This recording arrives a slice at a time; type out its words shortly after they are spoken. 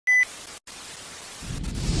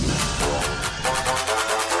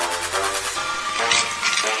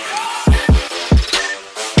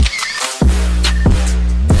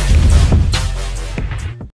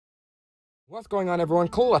going on, everyone?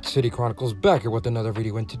 Clutch City Chronicles back here with another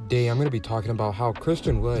video, and today I'm going to be talking about how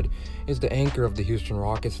Christian Wood is the anchor of the Houston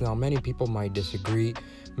Rockets. Now, many people might disagree,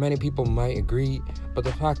 many people might agree, but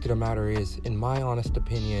the fact of the matter is, in my honest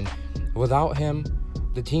opinion, without him,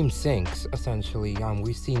 the team sinks, essentially.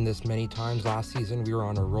 We've seen this many times. Last season, we were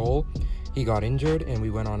on a roll. He got injured, and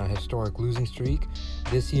we went on a historic losing streak.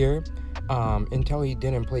 This year, until he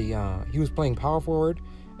didn't play, he was playing power forward,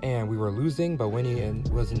 and we were losing, but when he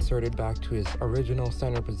was inserted back to his original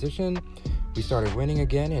center position, we started winning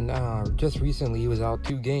again. And just recently he was out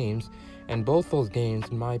 2 games, and both those games,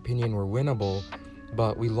 in my opinion, were winnable,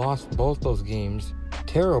 but we lost both those games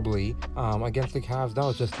terribly. Against the Cavs, that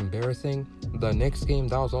was just embarrassing. The next game,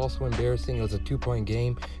 that was also embarrassing. It was a 2-point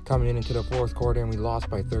game coming into the fourth quarter, and we lost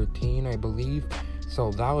by 13, I believe. So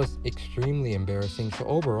that was extremely embarrassing. So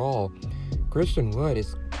overall, Christian Wood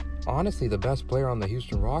is honestly the best player on the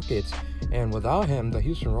Houston Rockets, and without him, the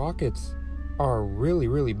Houston Rockets are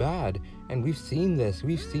really bad. And we've seen this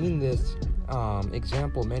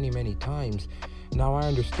example many times. Now, I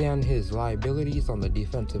understand his liabilities on the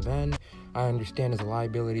defensive end, I understand his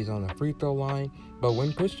liabilities on the free throw line, but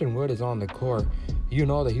when Christian Wood is on the court, you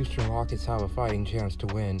know the Houston Rockets have a fighting chance to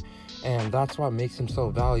win, and that's what makes him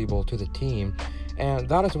so valuable to the team. And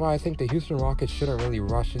that is why I think the Houston Rockets shouldn't really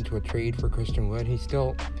rush into a trade for Christian Wood. He's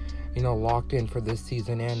still, locked in for this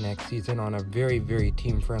season and next season on a very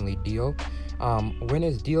team-friendly deal. When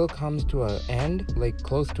his deal comes to an end, like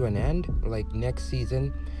close to an end, like next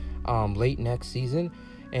season, late next season,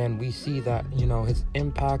 and we see that, his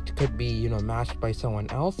impact could be, matched by someone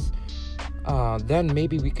else, then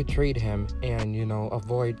maybe we could trade him and,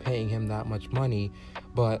 avoid paying him that much money.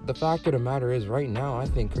 But the fact of the matter is, right now, I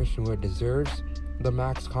think Christian Wood deserves the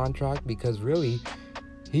max contract, because really,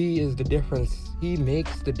 he is the difference. He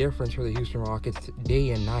makes the difference for the Houston Rockets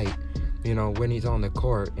day and night, when he's on the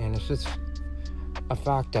court. And it's just a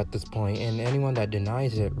fact at this point. And anyone that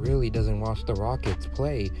denies it really doesn't watch the Rockets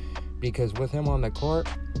play, because with him on the court,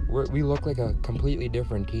 we look like a completely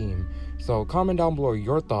different team. So comment down below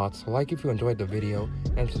your thoughts, like if you enjoyed the video,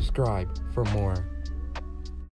 and subscribe for more.